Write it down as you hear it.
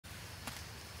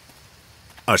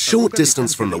A short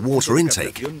distance from the water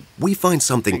intake, we find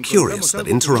something curious that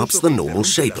interrupts the normal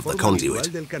shape of the conduit.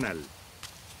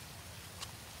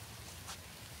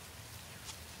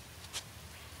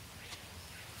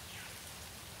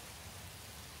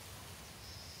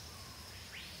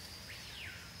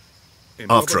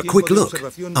 After a quick look,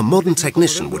 a modern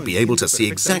technician would be able to see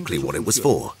exactly what it was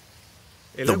for.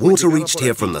 The water reached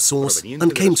here from the source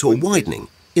and came to a widening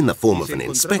in the form of an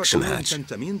inspection hatch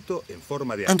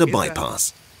and a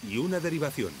bypass.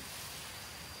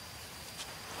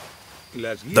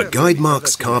 The guide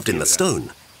marks carved in the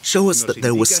stone show us that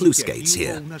there were sluice gates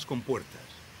here.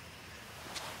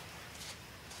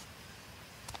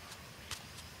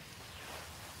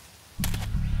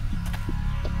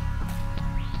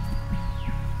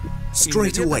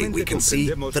 Straight away we can see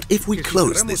that if we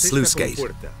close this sluice gate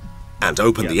and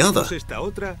open the other,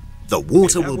 the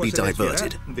water will be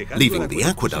diverted, leaving the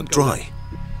aqueduct dry.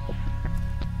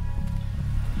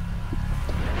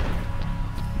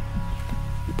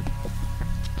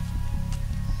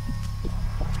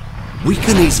 We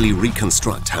can easily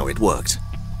reconstruct how it worked.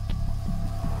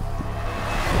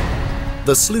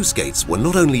 The sluice gates were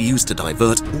not only used to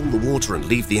divert all the water and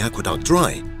leave the aqueduct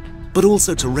dry, but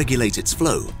also to regulate its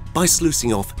flow by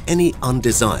sluicing off any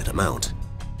undesired amount.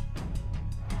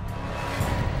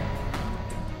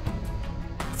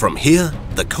 From here,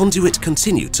 the conduit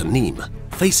continued to Nîmes,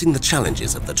 facing the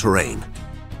challenges of the terrain.